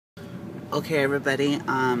Okay, everybody,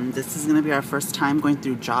 this is gonna be our first time going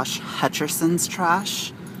through Josh Hutcherson's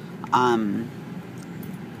trash.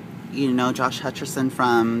 You know Josh Hutcherson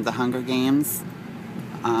from the Hunger Games.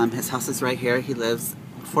 His house is right here. He lives,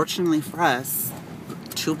 fortunately for us,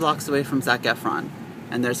 2 blocks away from Zac Efron.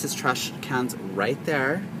 And there's his trash cans right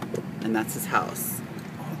there, and that's his house.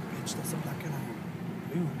 Oh, bitch, that's a black and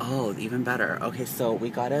white. Oh, even better. Okay, so we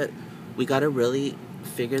gotta really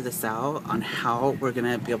figure this out on how we're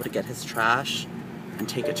gonna be able to get his trash and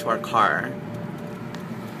take it to our car.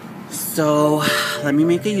 So let me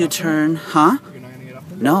make a U-turn. Huh? You're not gonna get off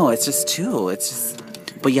them? No, it's just 2. It's just,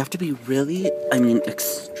 but you have to be really,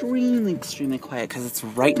 extremely quiet because it's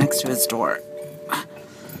right next to his door.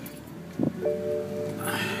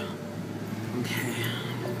 Okay.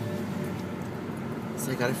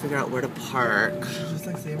 So I gotta figure out where to park. Just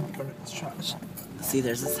like same for his trash. See,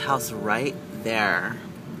 there's this house right there.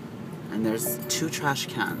 And there's 2 trash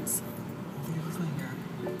cans.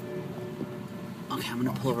 Okay, I'm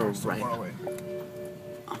gonna pull over right. Far away.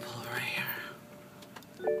 I'll pull over right here.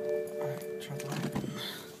 Alright, turn off the light.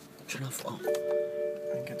 Turn off. Oh.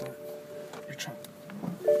 And get your truck.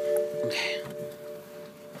 Okay.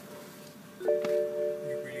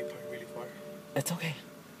 You're really far. It's okay.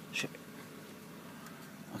 Shit.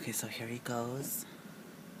 Okay, so here he goes.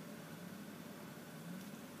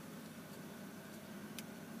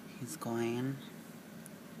 He's going.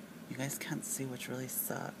 You guys can't see, which really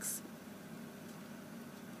sucks.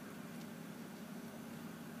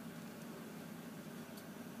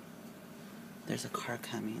 There's a car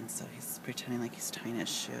coming, so he's pretending like he's tying his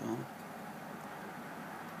shoe.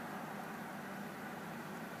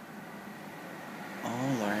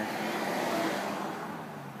 Oh, Lord.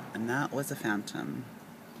 And that was a phantom.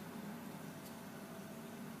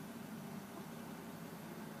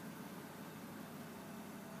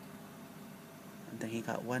 And then he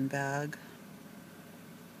got 1 bag.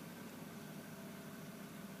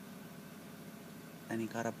 Then he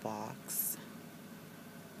got a box.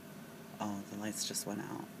 Oh, the lights just went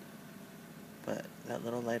out. But that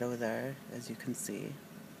little light over there, as you can see,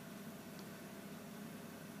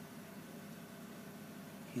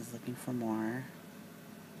 he's looking for more.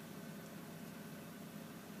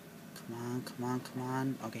 Come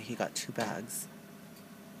on. Okay, he got 2 bags.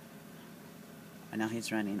 And now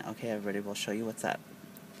he's running. Okay, everybody, we'll show you what's up.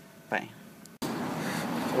 Bye. So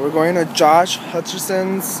we're going to Josh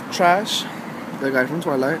Hutcherson's trash. The guy from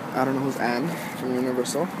Twilight. I don't know who's Anne from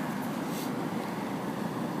Universal.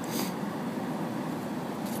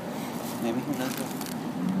 Maybe he does it.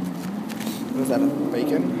 Was that a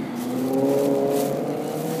bacon?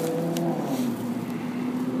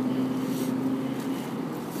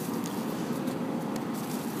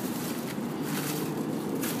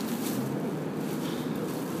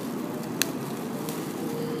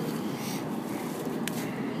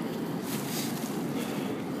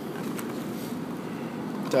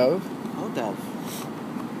 Dove? Oh, Dove.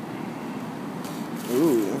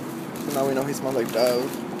 Ooh. So now we know he smells like Dove.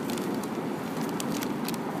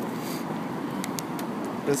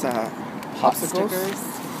 What is that? Pop Popsicles? stickers.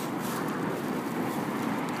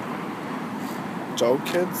 Joe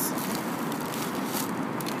Kids?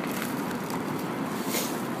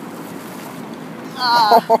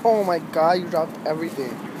 Oh my god, you dropped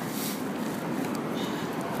everything.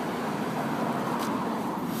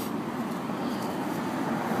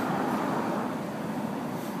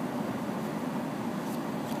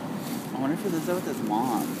 I wonder if he lives there with his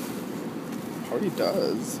mom. Probably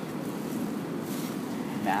does.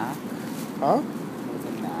 Mac? Huh? What is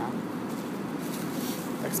it, Mac?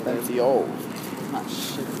 Expensive. It's not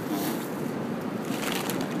shit, man.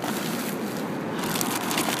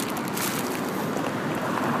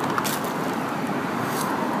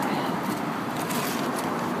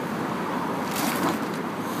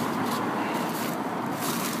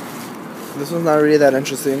 This one's not really that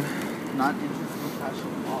interesting. Not interesting trash at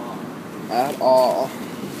all. At all.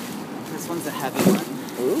 This one's a heavy one.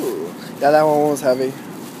 Ooh. Yeah, that one was heavy.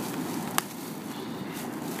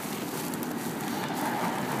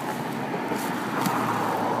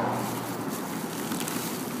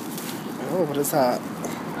 Oh, what is that?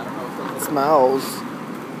 I don't know. It smells.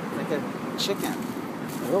 Like a chicken.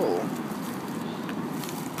 Oh.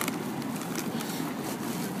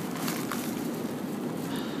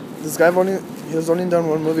 This guy he has only done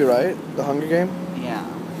 1 movie, right? The Hunger Game? Yeah.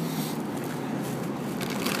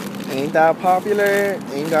 Ain't that popular,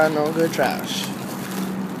 ain't got no good trash.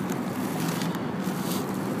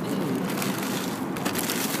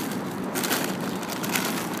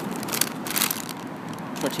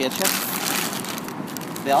 Tortilla chips.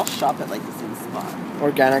 They all shop at like the same spot.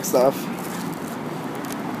 Organic stuff.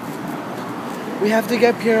 We have to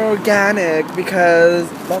get pure organic because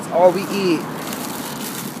that's all we eat.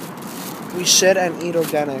 We shit and eat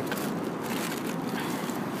organic.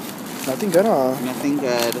 Nothing good, huh? Nothing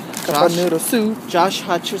good. Cup of noodle soup. Josh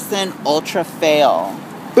Hutcherson, ultra fail.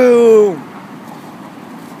 Boom.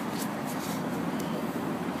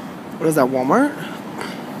 What is that, Walmart?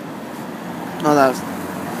 No, that's...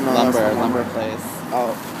 No, Lumber, that's lumber place.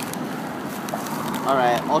 Oh.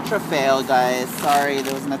 Alright, ultra fail, guys. Sorry,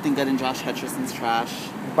 there was nothing good in Josh Hutcherson's trash.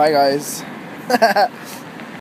 Bye, guys.